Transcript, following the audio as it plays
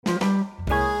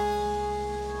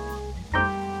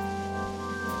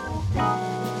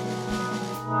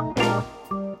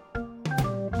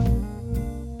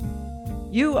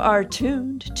You are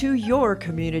tuned to your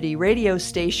community radio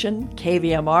station,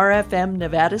 KVMR-FM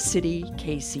Nevada City,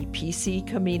 KCPC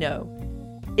Camino.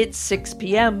 It's 6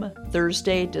 p.m.,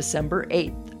 Thursday, December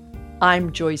 8th.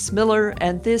 I'm Joyce Miller,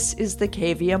 and this is the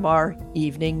KVMR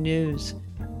Evening News.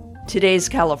 Today's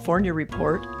California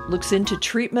Report looks into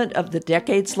treatment of the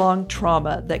decades-long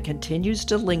trauma that continues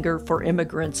to linger for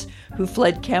immigrants who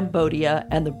fled Cambodia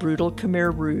and the brutal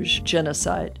Khmer Rouge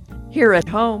genocide. Here at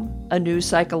home, a new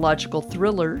psychological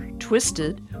thriller,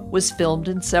 Twisted, was filmed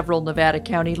in several Nevada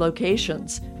County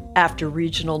locations. After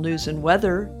regional news and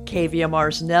weather,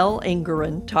 KVMR's Nell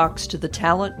Ingeren talks to the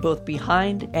talent both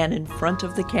behind and in front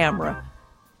of the camera.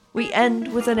 We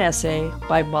end with an essay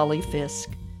by Molly Fisk.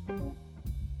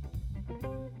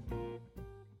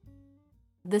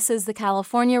 This is the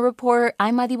California Report.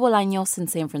 I'm Adi Bolaños in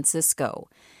San Francisco.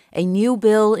 A new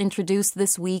bill introduced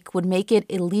this week would make it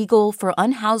illegal for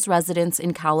unhoused residents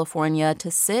in California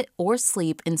to sit or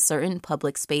sleep in certain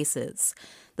public spaces.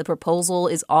 The proposal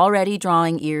is already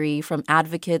drawing ire from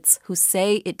advocates who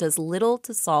say it does little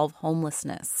to solve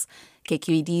homelessness.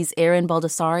 KQED's Erin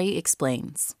Baldassari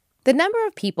explains. The number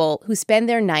of people who spend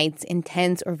their nights in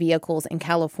tents or vehicles in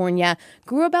California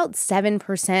grew about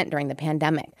 7% during the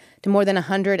pandemic to more than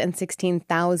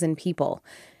 116,000 people.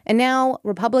 And now,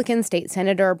 Republican State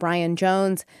Senator Brian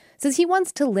Jones says he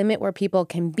wants to limit where people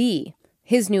can be.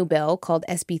 His new bill, called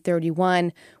SB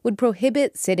 31, would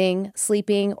prohibit sitting,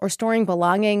 sleeping, or storing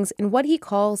belongings in what he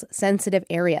calls sensitive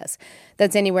areas.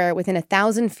 That's anywhere within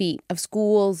 1,000 feet of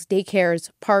schools,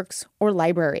 daycares, parks, or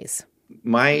libraries.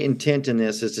 My intent in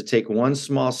this is to take one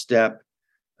small step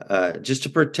just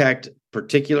to protect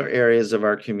particular areas of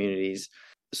our communities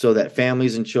so that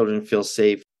families and children feel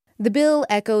safe. The bill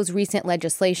echoes recent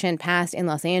legislation passed in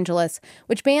Los Angeles,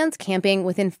 which bans camping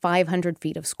within 500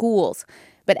 feet of schools.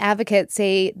 But advocates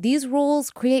say these rules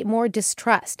create more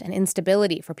distrust and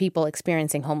instability for people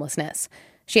experiencing homelessness.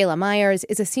 Shayla Myers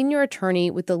is a senior attorney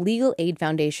with the Legal Aid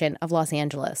Foundation of Los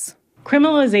Angeles.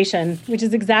 Criminalization, which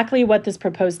is exactly what this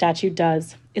proposed statute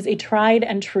does, is a tried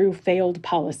and true failed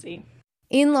policy.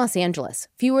 In Los Angeles,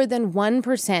 fewer than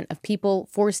 1% of people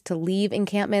forced to leave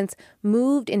encampments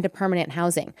moved into permanent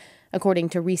housing, according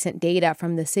to recent data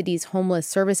from the city's Homeless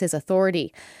Services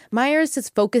Authority. Myers says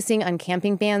focusing on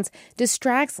camping bans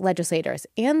distracts legislators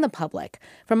and the public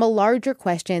from a larger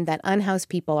question that unhoused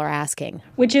people are asking.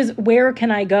 Which is, where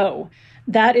can I go?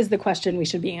 That is the question we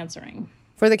should be answering.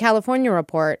 For the California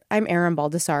Report, I'm Erin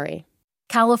Baldassari.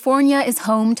 California is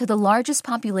home to the largest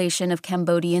population of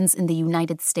Cambodians in the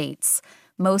United States.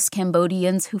 Most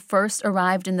Cambodians who first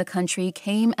arrived in the country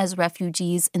came as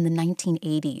refugees in the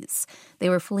 1980s. They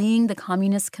were fleeing the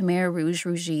communist Khmer Rouge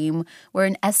regime, where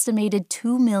an estimated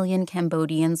 2 million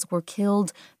Cambodians were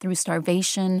killed through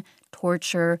starvation,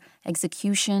 torture,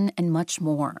 execution, and much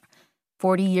more.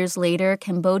 40 years later,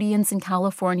 Cambodians in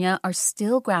California are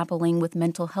still grappling with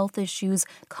mental health issues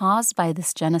caused by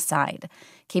this genocide.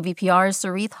 KVPR's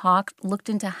Sarith Hawk looked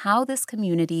into how this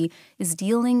community is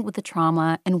dealing with the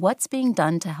trauma and what's being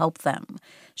done to help them.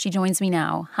 She joins me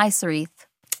now. Hi, Sarith.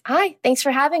 Hi, thanks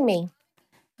for having me.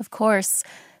 Of course.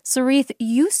 Sarith,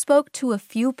 you spoke to a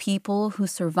few people who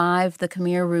survived the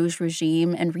Khmer Rouge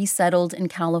regime and resettled in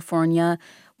California.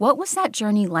 What was that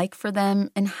journey like for them,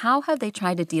 and how have they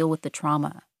tried to deal with the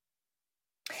trauma?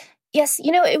 Yes,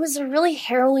 it was a really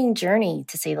harrowing journey,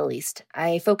 to say the least.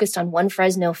 I focused on one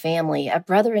Fresno family, a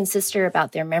brother and sister,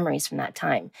 about their memories from that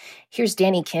time. Here's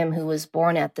Danny Kim, who was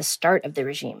born at the start of the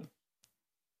regime.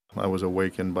 I was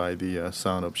awakened by the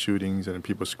sound of shootings and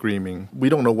people screaming. We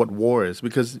don't know what war is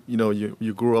because,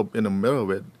 you grew up in the middle of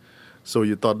it, so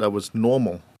you thought that was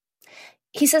normal.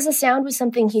 He says the sound was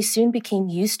something he soon became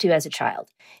used to as a child.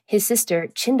 His sister,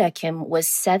 Chinda Kim, was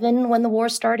 7 when the war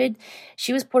started.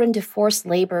 She was put into forced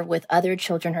labor with other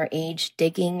children her age,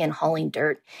 digging and hauling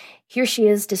dirt. Here she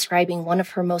is describing one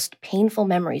of her most painful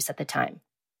memories at the time.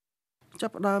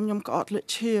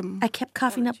 I kept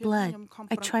coughing up blood.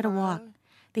 I tried to walk.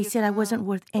 They said I wasn't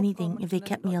worth anything if they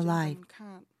kept me alive.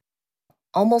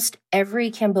 Almost every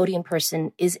Cambodian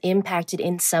person is impacted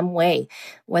in some way,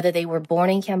 whether they were born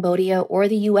in Cambodia or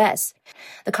the U.S.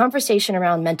 The conversation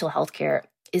around mental health care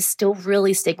is still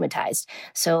really stigmatized,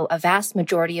 so a vast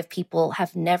majority of people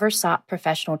have never sought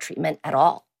professional treatment at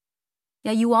all.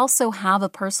 Yeah, you also have a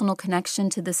personal connection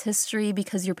to this history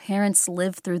because your parents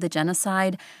lived through the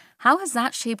genocide. How has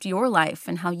that shaped your life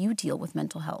and how you deal with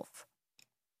mental health?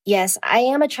 Yes, I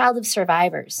am a child of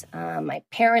survivors. My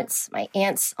parents, my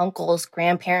aunts, uncles,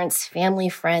 grandparents, family,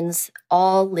 friends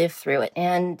all lived through it.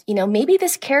 And, maybe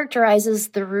this characterizes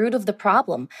the root of the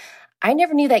problem. I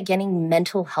never knew that getting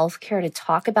mental health care to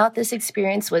talk about this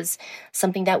experience was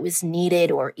something that was needed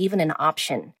or even an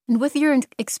option. And with your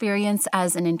experience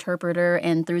as an interpreter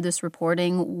and through this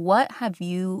reporting, what have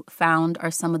you found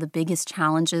are some of the biggest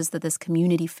challenges that this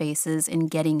community faces in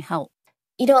getting help?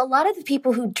 You know, a lot of the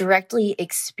people who directly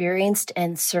experienced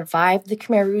and survived the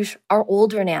Khmer Rouge are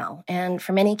older now, and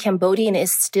for many, Cambodian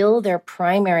is still their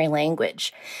primary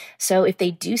language. So if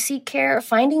they do seek care,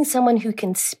 finding someone who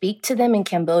can speak to them in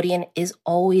Cambodian is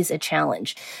always a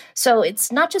challenge. So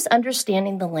it's not just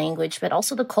understanding the language, but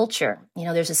also the culture. You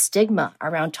know, there's a stigma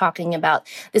around talking about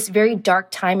this very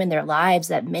dark time in their lives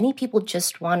that many people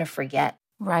just want to forget.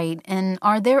 Right. And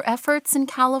are there efforts in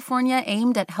California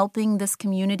aimed at helping this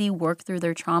community work through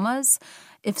their traumas?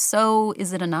 If so,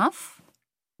 is it enough?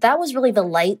 That was really the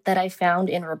light that I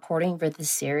found in reporting for this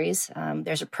series.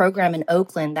 There's a program in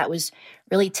Oakland that was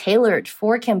really tailored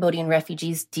for Cambodian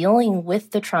refugees dealing with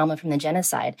the trauma from the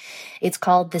genocide. It's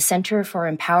called the Center for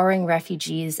Empowering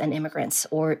Refugees and Immigrants,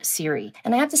 or CERI.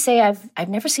 And I have to say, I've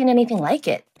never seen anything like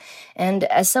it. And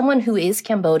as someone who is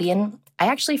Cambodian, I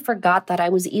actually forgot that I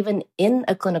was even in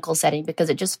a clinical setting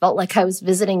because it just felt like I was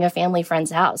visiting a family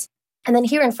friend's house. And then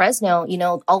here in Fresno, you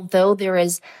know, although there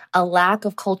is a lack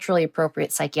of culturally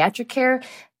appropriate psychiatric care,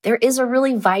 there is a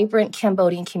really vibrant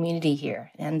Cambodian community here.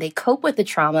 And they cope with the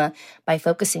trauma by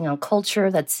focusing on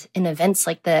culture that's in events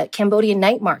like the Cambodian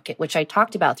night market, which I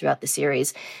talked about throughout the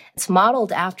series. It's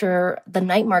modeled after the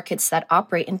night markets that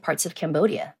operate in parts of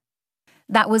Cambodia.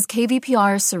 That was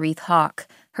KVPR's Sarith Hawk.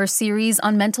 Her series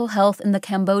on mental health in the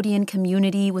Cambodian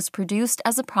community was produced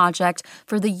as a project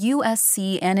for the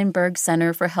USC Annenberg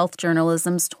Center for Health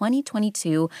Journalism's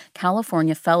 2022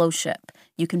 California Fellowship.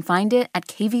 You can find it at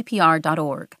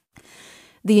kvpr.org.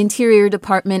 The Interior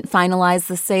Department finalized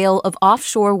the sale of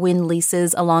offshore wind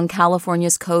leases along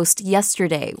California's coast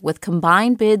yesterday, with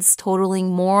combined bids totaling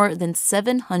more than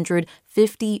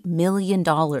 $750 million.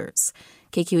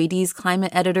 KQED's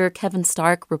climate editor Kevin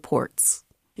Stark reports.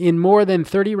 In more than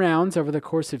 30 rounds over the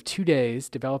course of 2 days,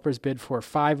 developers bid for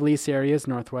 5 lease areas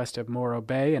northwest of Morro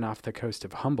Bay and off the coast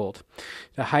of Humboldt.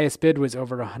 The highest bid was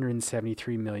over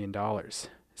 $173 million.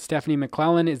 Stephanie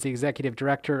McClellan is the executive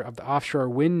director of the offshore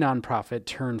wind nonprofit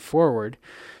Turn Forward.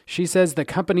 She says the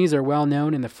companies are well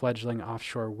known in the fledgling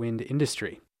offshore wind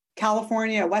industry.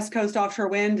 California, West Coast offshore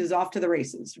wind is off to the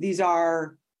races. These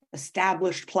are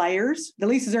established players. The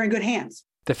leases are in good hands.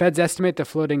 The feds estimate the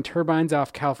floating turbines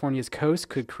off California's coast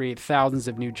could create thousands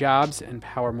of new jobs and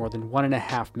power more than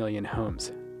 1.5 million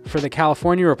homes. For the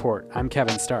California Report, I'm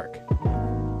Kevin Stark.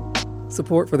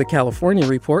 Support for the California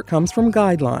Report comes from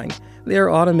Guideline.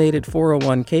 Their automated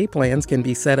 401k plans can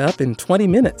be set up in 20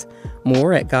 minutes.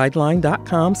 More at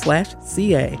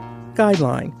guideline.com/CA.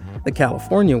 Guideline, the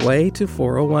California way to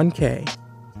 401k.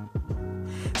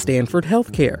 Stanford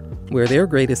Healthcare, where their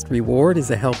greatest reward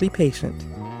is a healthy patient.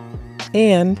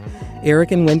 And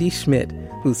Eric and Wendy Schmidt,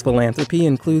 whose philanthropy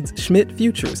includes Schmidt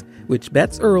Futures, which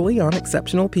bets early on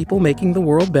exceptional people making the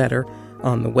world better,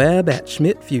 on the web at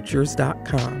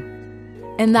schmidtfutures.com.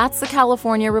 And that's the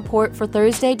California Report for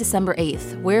Thursday, December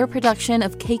 8th. We're a production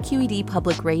of KQED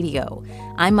Public Radio.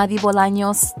 I'm Madi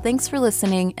Bolaños. Thanks for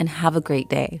listening and have a great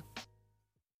day.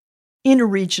 In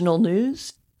regional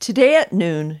news, today at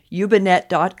noon,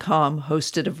 Yubanet.com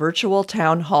hosted a virtual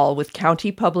town hall with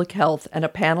County Public Health and a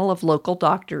panel of local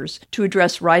doctors to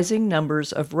address rising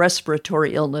numbers of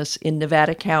respiratory illness in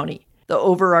Nevada County. The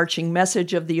overarching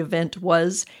message of the event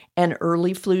was an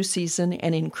early flu season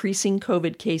and increasing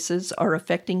COVID cases are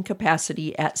affecting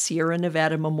capacity at Sierra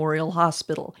Nevada Memorial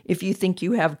Hospital. If you think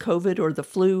you have COVID or the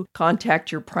flu, contact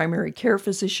your primary care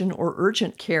physician or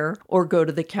urgent care or go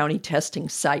to the county testing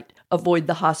site. Avoid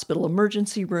the hospital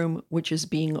emergency room, which is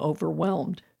being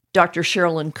overwhelmed. Dr.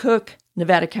 Sherilyn Cook,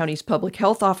 Nevada County's public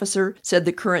health officer, said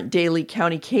the current daily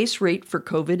county case rate for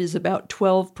COVID is about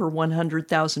 12 per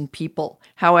 100,000 people.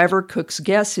 However, Cook's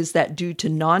guess is that due to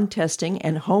non-testing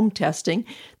and home testing,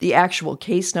 the actual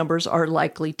case numbers are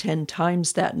likely 10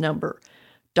 times that number.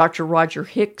 Dr. Roger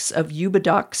Hicks of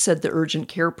Yubadoc said the urgent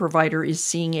care provider is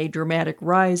seeing a dramatic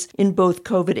rise in both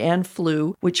COVID and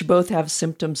flu, which both have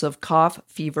symptoms of cough,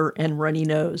 fever, and runny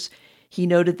nose. He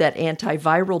noted that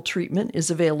antiviral treatment is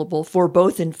available for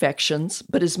both infections,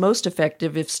 but is most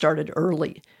effective if started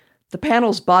early. The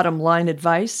panel's bottom line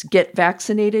advice: get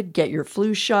vaccinated, get your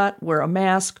flu shot, wear a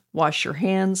mask, wash your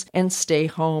hands, and stay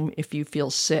home if you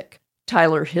feel sick.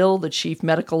 Tyler Hill, the chief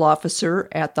medical officer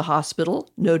at the hospital,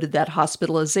 noted that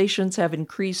hospitalizations have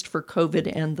increased for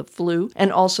COVID and the flu,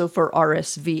 and also for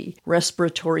RSV,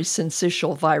 respiratory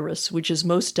syncytial virus, which is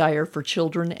most dire for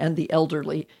children and the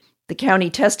elderly. The county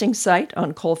testing site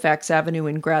on Colfax Avenue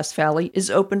in Grass Valley is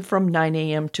open from 9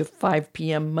 a.m. to 5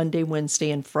 p.m. Monday,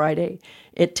 Wednesday, and Friday.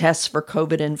 It tests for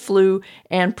COVID and flu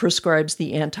and prescribes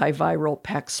the antiviral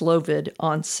Paxlovid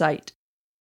on site.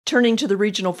 Turning to the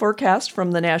regional forecast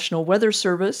from the National Weather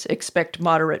Service, expect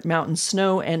moderate mountain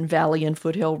snow and valley and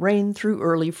foothill rain through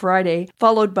early Friday,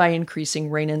 followed by increasing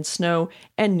rain and snow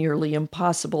and nearly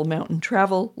impossible mountain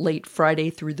travel late Friday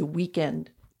through the weekend.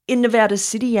 In Nevada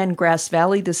City and Grass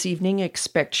Valley this evening,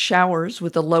 expect showers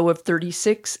with a low of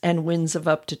 36 and winds of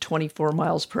up to 24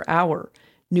 miles per hour.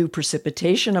 New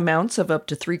precipitation amounts of up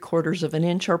to 3/4 of an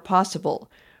inch are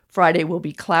possible. Friday will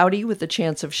be cloudy with a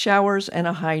chance of showers and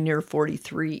a high near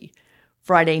 43.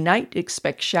 Friday night,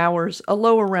 expect showers, a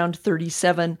low around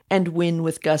 37, and wind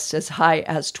with gusts as high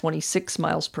as 26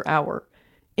 miles per hour.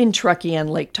 In Truckee and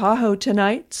Lake Tahoe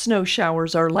tonight, snow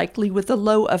showers are likely with a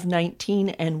low of 19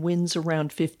 and winds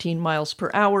around 15 miles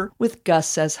per hour, with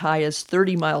gusts as high as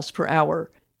 30 miles per hour.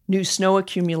 New snow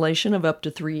accumulation of up to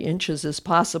 3 inches is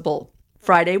possible.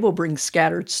 Friday will bring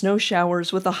scattered snow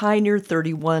showers with a high near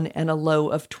 31 and a low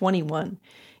of 21.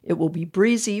 It will be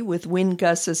breezy with wind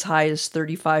gusts as high as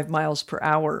 35 miles per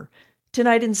hour.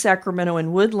 Tonight in Sacramento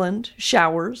and Woodland,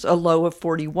 showers, a low of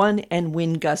 41, and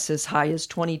wind gusts as high as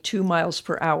 22 miles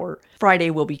per hour. Friday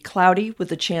will be cloudy with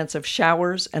a chance of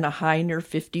showers and a high near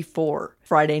 54.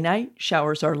 Friday night,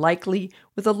 showers are likely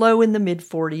with a low in the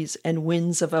mid-40s and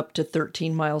winds of up to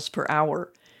 13 miles per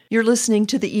hour. You're listening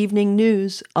to the evening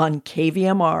news on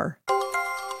KVMR.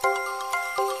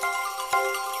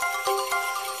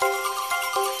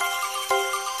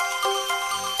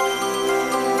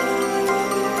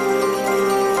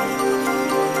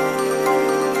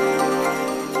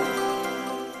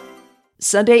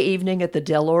 Sunday evening at the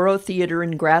Del Oro Theater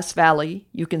in Grass Valley,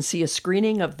 you can see a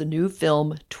screening of the new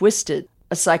film Twisted,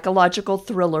 a psychological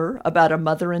thriller about a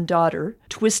mother and daughter.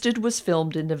 Twisted was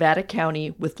filmed in Nevada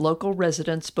County with local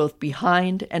residents both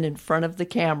behind and in front of the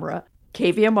camera.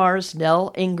 KVMR's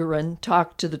Nell Ingerin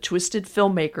talked to the Twisted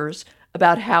filmmakers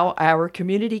about how our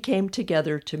community came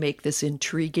together to make this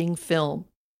intriguing film.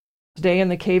 Today in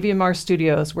the KVMR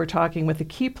studios, we're talking with the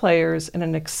key players in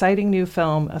an exciting new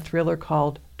film, a thriller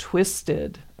called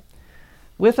Twisted.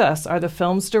 With us are the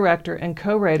film's director and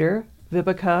co-writer,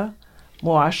 Vibeke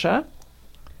Mwasha,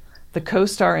 the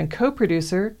co-star and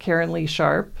co-producer, Karen Lee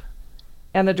Sharp,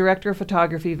 and the director of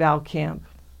photography, Val Camp.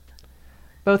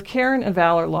 Both Karen and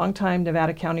Val are longtime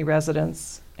Nevada County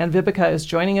residents, and Vibeke is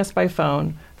joining us by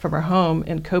phone from her home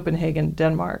in Copenhagen,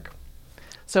 Denmark.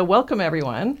 So welcome,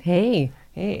 everyone. Hey.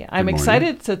 Hey, I'm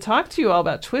excited to talk to you all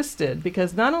about Twisted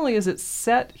because not only is it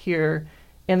set here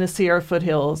in the Sierra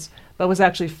foothills, but was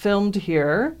actually filmed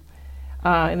here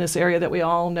in this area that we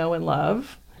all know and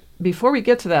love. Before we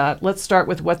get to that, let's start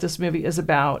with what this movie is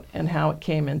about and how it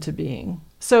came into being.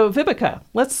 So, Vibeke,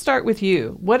 let's start with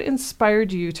you. What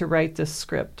inspired you to write this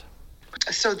script?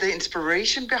 So the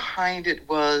inspiration behind it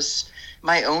was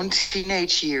my own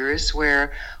teenage years,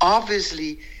 where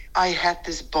obviously I had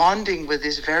this bonding with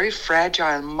this very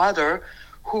fragile mother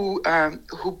who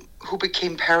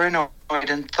became paranoid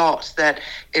and thought that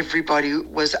everybody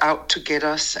was out to get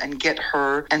us and get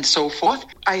her and so forth.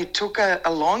 I took a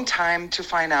long time to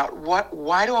find out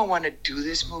why do I want to do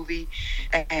this movie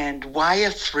and why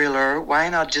a thriller? Why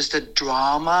not just a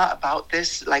drama about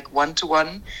this, like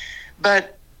one-to-one?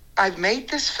 But I've made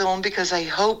this film because I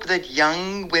hope that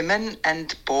young women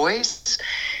and boys,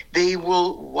 they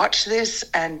will watch this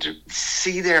and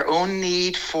see their own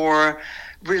need for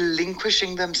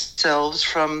relinquishing themselves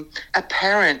from a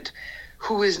parent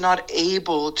who is not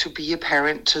able to be a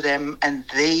parent to them, and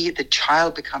the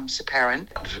child becomes a parent.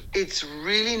 It's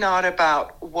really not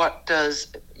about what does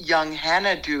young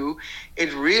Hannah do.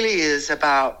 It really is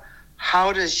about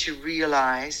how does she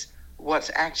realize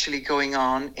what's actually going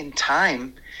on in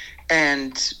time,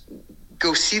 and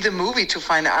go see the movie to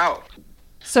find out.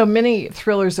 So many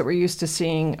thrillers that we're used to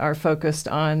seeing are focused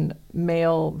on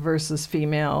male versus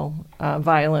female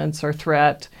violence or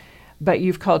threat, but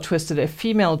you've called Twisted a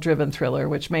female-driven thriller,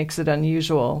 which makes it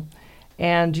unusual.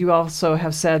 And you also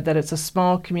have said that it's a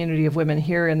small community of women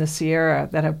here in the Sierra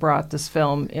that have brought this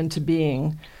film into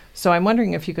being. So I'm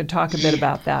wondering if you could talk a bit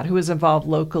about that. Who is involved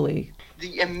locally?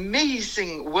 The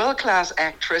amazing world-class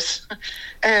actress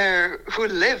who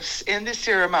lives in the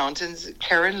Sierra Mountains,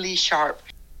 Karen Lee Sharp.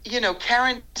 You know,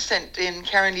 Karen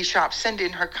Lee Sharp sent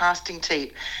in her casting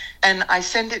tape, and I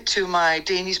sent it to my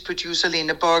Danish producer,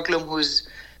 Lena Borglum, who's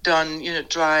done,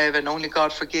 Drive and Only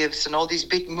God Forgives and all these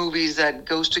big movies that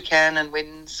goes to Cannes and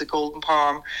wins the Golden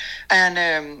Palm.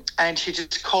 And she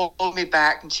just called me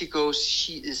back and she goes,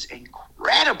 she is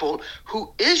incredible.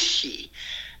 Who is she?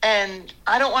 And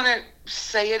I don't want to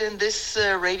say it in this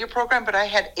radio program, but I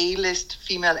had A-list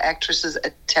female actresses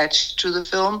attached to the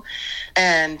film,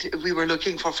 and we were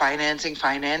looking for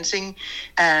financing.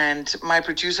 And my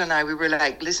producer and I, we were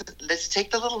like, listen, let's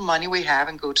take the little money we have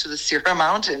and go to the Sierra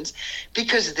Mountains,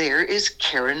 because there is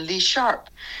Karen Lee Sharp.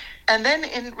 And then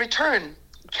in return,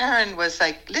 Karen was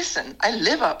like, listen, I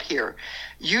live up here.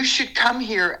 You should come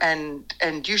here and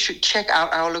you should check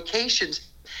out our locations.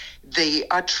 They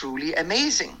are truly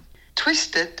amazing.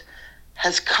 Twisted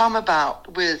has come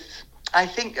about with, I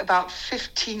think, about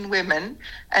 15 women,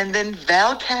 and then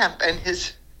Val Camp and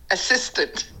his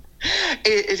assistant.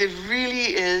 It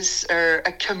really is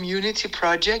a community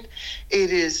project.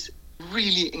 It is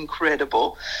really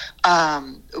incredible.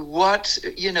 What,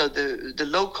 you know, the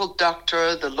local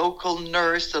doctor, the local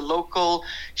nurse, the local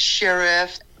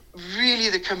sheriff, really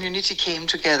the community came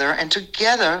together, and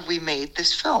together we made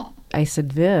this film. I said,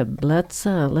 Vib,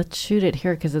 let's shoot it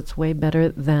here because it's way better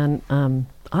than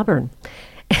Auburn.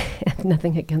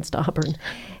 Nothing against Auburn.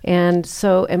 And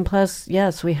plus,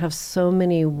 yes, we have so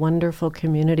many wonderful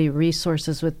community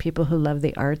resources with people who love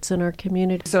the arts in our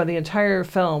community. So the entire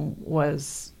film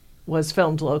was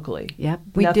filmed locally? Yep.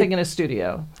 Nothing in a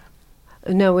studio?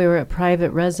 No, we were at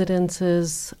private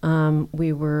residences.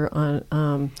 We were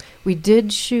on. We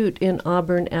did shoot in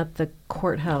Auburn at the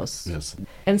courthouse. Yes.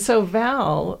 And so,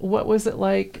 Val, what was it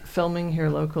like filming here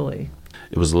locally?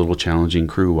 It was a little challenging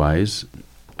crew-wise.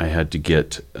 I had to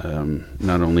get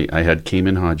not only I had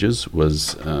Cayman Hodges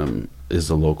is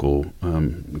a local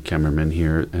cameraman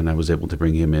here, and I was able to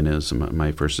bring him in as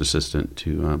my first assistant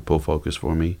to pull focus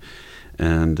for me,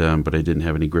 and but I didn't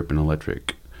have any grip and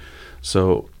electric,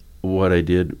 so. What I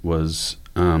did was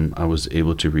I was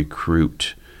able to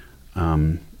recruit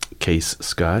Case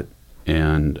Scott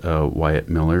and Wyatt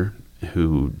Miller,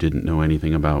 who didn't know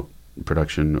anything about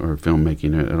production or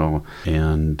filmmaking at all,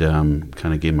 and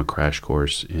kind of gave them a crash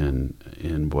course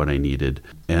in what I needed.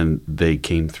 And they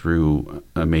came through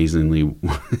amazingly.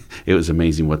 It was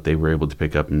amazing what they were able to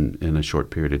pick up in a short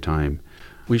period of time.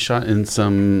 We shot in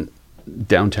some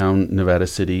downtown Nevada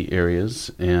City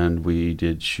areas, and we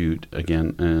did shoot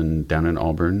again down in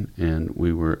Auburn, and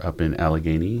we were up in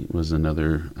Allegheny was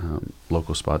another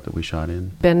local spot that we shot in.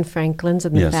 Ben Franklin's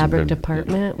in the fabric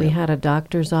department. We had a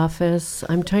doctor's office.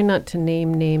 I'm trying not to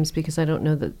name names because I don't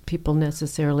know that people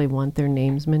necessarily want their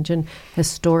names mentioned.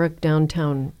 Historic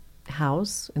downtown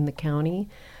house in the county.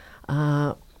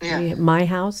 My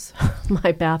house,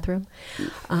 my bathroom,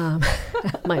 my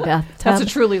bathtub. That's a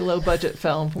truly low-budget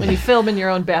film when you film in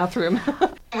your own bathroom.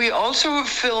 We also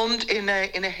filmed in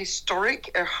a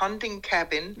historic hunting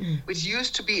cabin, which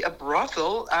used to be a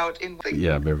brothel out in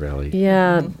Bear Valley.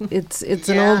 Yeah, it's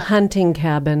an old hunting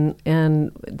cabin,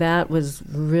 and that was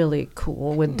really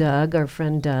cool with Doug, our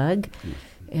friend Doug,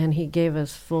 and he gave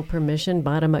us full permission,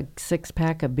 bought him a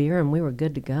 6-pack of beer, and we were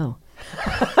good to go.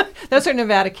 Those are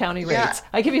Nevada County rates. Yeah.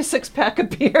 I give you a 6-pack of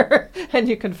beer, and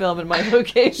you can film in my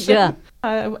location. Yeah.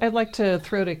 I'd like to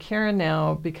throw to Karen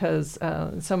now because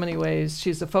in so many ways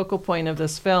she's the focal point of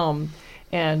this film.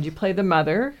 And you play the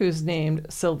mother, who's named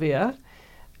Sylvia,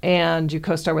 and you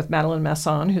co-star with Madeline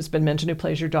Masson, who's been mentioned, who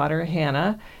plays your daughter,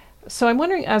 Hannah. So I'm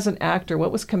wondering, as an actor,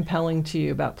 what was compelling to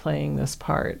you about playing this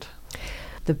part?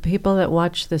 The people that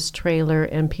watch this trailer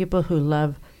and people who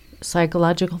love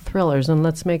psychological thrillers, and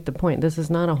let's make the point, this is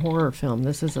not a horror film,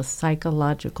 this is a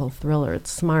psychological thriller.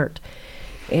 It's smart,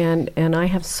 and I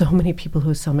have so many people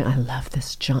who tell me I love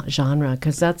this genre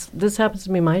because this happens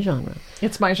to be my genre.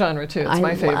 It's my genre too. It's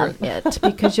my favorite. I love it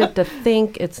because you have to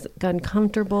think. It's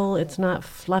uncomfortable, it's not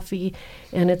fluffy,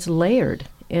 and it's layered,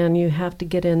 and you have to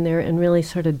get in there and really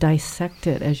sort of dissect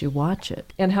it as you watch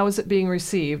it. And how is it being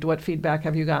received? What feedback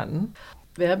have you gotten?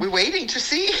 We're waiting to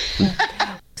see.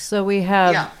 So we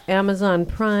have Amazon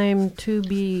Prime,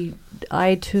 Tubi,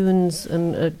 iTunes,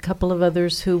 and a couple of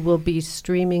others who will be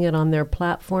streaming it on their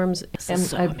platforms.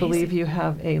 And I believe you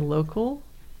have a local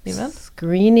event?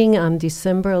 Screening on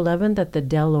December 11th at the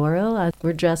Del Oro.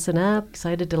 We're dressing up,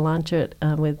 excited to launch it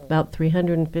with about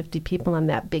 350 people on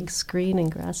that big screen in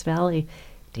Grass Valley,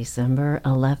 December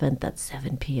 11th at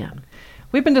 7 p.m.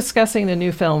 We've been discussing the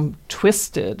new film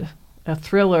Twisted, a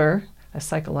thriller, a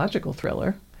psychological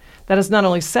thriller, that is not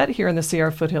only set here in the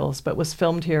Sierra foothills, but was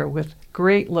filmed here with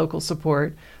great local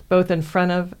support, both in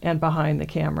front of and behind the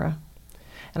camera.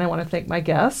 And I want to thank my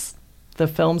guests, the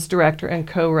film's director and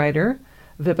co-writer,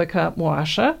 Vibeke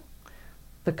Mwasha,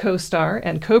 the co-star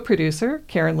and co-producer,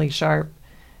 Karen Lee Sharp,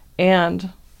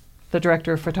 and the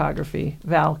director of photography,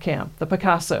 Val Camp, the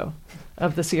Picasso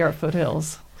of the Sierra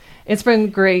foothills. It's been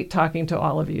great talking to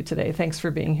all of you today. Thanks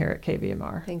for being here at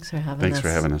KVMR. Thanks for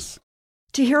having us.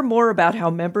 To hear more about how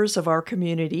members of our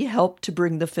community helped to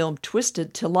bring the film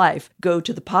Twisted to life, go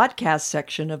to the podcast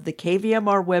section of the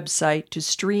KVMR website to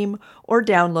stream or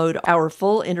download our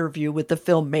full interview with the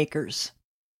filmmakers.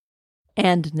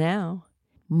 And now,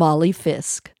 Molly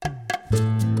Fisk.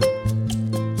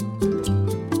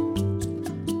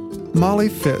 Molly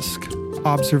Fisk,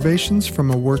 Observations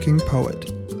from a Working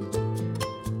Poet.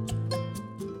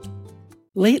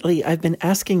 Lately, I've been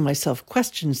asking myself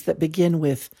questions that begin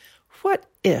with, what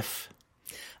if?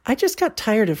 I just got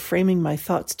tired of framing my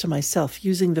thoughts to myself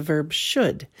using the verb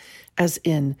should, as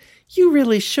in, you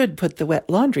really should put the wet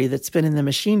laundry that's been in the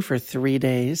machine for 3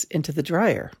 days into the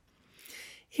dryer.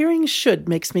 Hearing should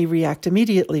makes me react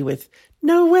immediately with,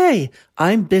 no way,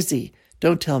 I'm busy,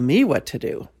 don't tell me what to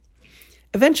do.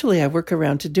 Eventually I work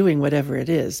around to doing whatever it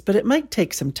is, but it might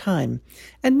take some time,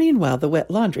 and meanwhile the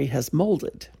wet laundry has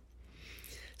molded.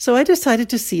 So I decided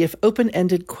to see if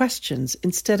open-ended questions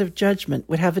instead of judgment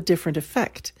would have a different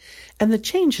effect, and the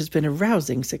change has been a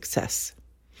rousing success.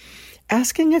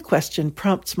 Asking a question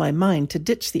prompts my mind to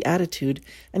ditch the attitude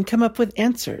and come up with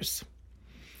answers.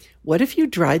 What if you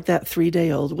dried that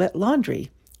 3-day-old wet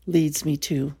laundry? Leads me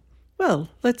to, well,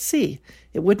 let's see.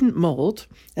 It wouldn't mold,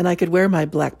 and I could wear my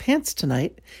black pants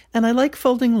tonight, and I like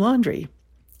folding laundry,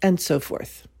 and so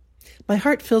forth. My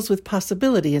heart fills with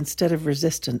possibility instead of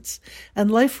resistance, and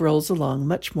life rolls along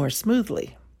much more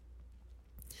smoothly.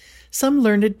 Some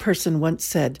learned person once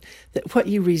said that what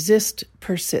you resist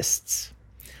persists.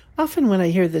 Often when I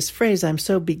hear this phrase, I'm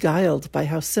so beguiled by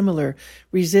how similar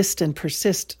resist and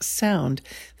persist sound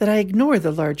that I ignore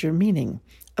the larger meaning,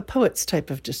 a poet's type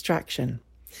of distraction.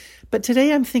 But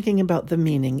today I'm thinking about the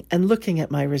meaning and looking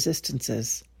at my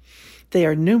resistances. They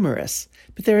are numerous,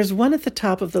 but there is one at the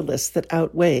top of the list that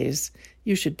outweighs,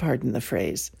 you should pardon the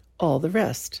phrase, all the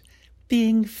rest,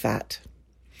 being fat.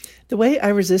 The way I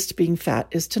resist being fat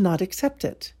is to not accept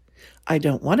it. I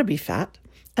don't want to be fat,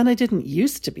 and I didn't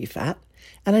used to be fat,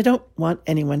 and I don't want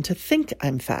anyone to think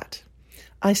I'm fat.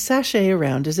 I sashay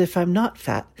around as if I'm not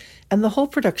fat, and the whole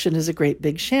production is a great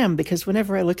big sham because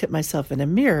whenever I look at myself in a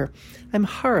mirror, I'm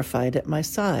horrified at my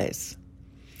size.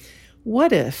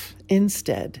 What if,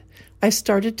 instead, I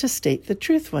started to state the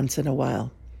truth once in a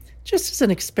while, just as an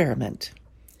experiment?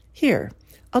 Here,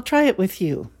 I'll try it with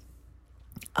you.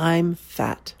 I'm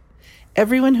fat.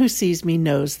 Everyone who sees me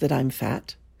knows that I'm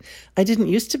fat. I didn't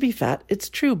used to be fat, it's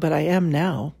true, but I am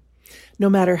now. No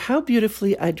matter how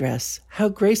beautifully I dress, how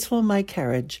graceful my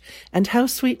carriage, and how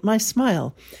sweet my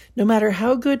smile, no matter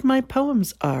how good my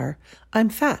poems are, I'm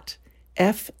fat.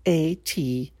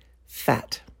 F-A-T,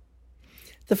 fat.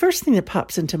 The first thing that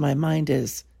pops into my mind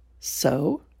is,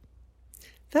 so?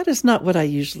 That is not what I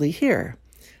usually hear.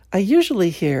 I usually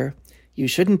hear, you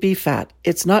shouldn't be fat.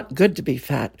 It's not good to be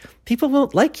fat. People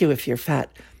won't like you if you're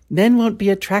fat. Men won't be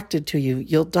attracted to you.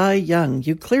 You'll die young.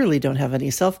 You clearly don't have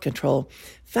any self-control.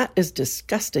 Fat is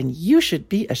disgusting. You should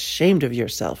be ashamed of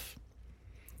yourself.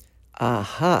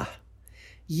 Aha.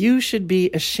 You should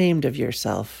be ashamed of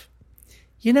yourself.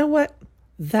 You know what?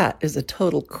 That is a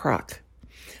total crock.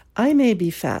 I may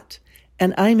be fat,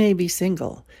 and I may be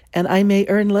single, and I may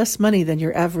earn less money than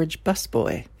your average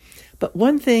busboy. But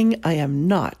one thing I am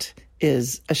not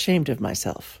is ashamed of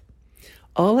myself.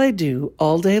 All I do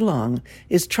all day long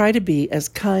is try to be as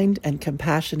kind and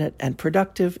compassionate and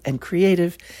productive and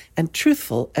creative and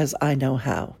truthful as I know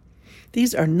how.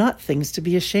 These are not things to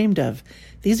be ashamed of.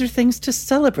 These are things to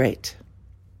celebrate.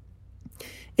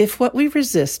 If what we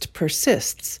resist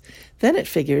persists, then it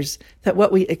figures that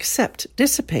what we accept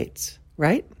dissipates,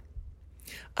 right?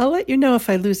 I'll let you know if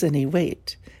I lose any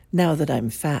weight now that I'm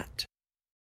fat.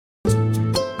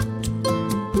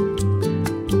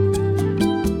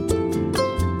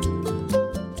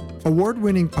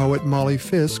 Award-winning poet Molly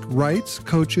Fisk writes,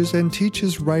 coaches, and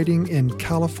teaches writing in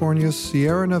California's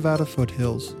Sierra Nevada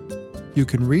foothills. You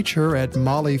can reach her at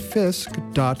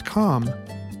mollyfisk.com.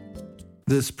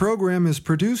 This program is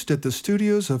produced at the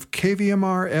studios of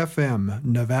KVMR-FM,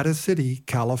 Nevada City,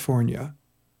 California.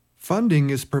 Funding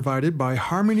is provided by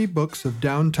Harmony Books of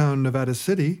downtown Nevada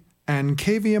City and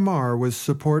KVMR with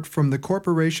support from the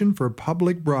Corporation for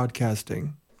Public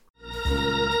Broadcasting.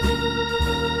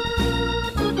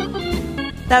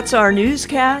 That's our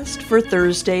newscast for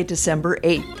Thursday, December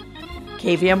 8th.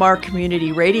 KVMR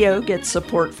Community Radio gets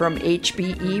support from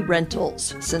HBE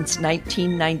Rentals since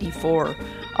 1994,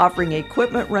 offering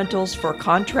equipment rentals for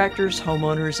contractors,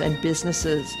 homeowners, and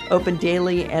businesses. Open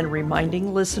daily and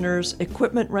reminding listeners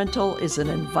equipment rental is an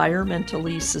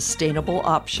environmentally sustainable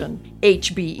option.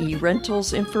 HBE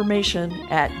Rentals information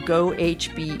at gohbe.com.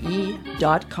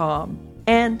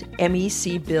 and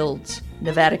MEC Builds,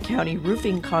 Nevada County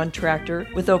roofing contractor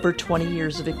with over 20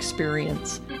 years of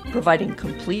experience, providing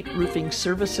complete roofing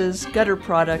services, gutter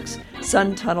products,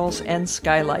 sun tunnels, and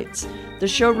skylights. The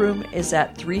showroom is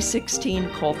at 316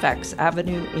 Colfax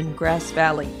Avenue in Grass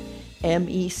Valley.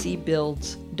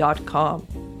 mecbuilds.com.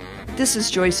 This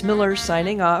is Joyce Miller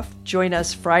signing off. Join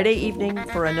us Friday evening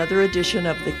for another edition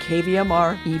of the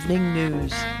KVMR Evening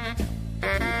News.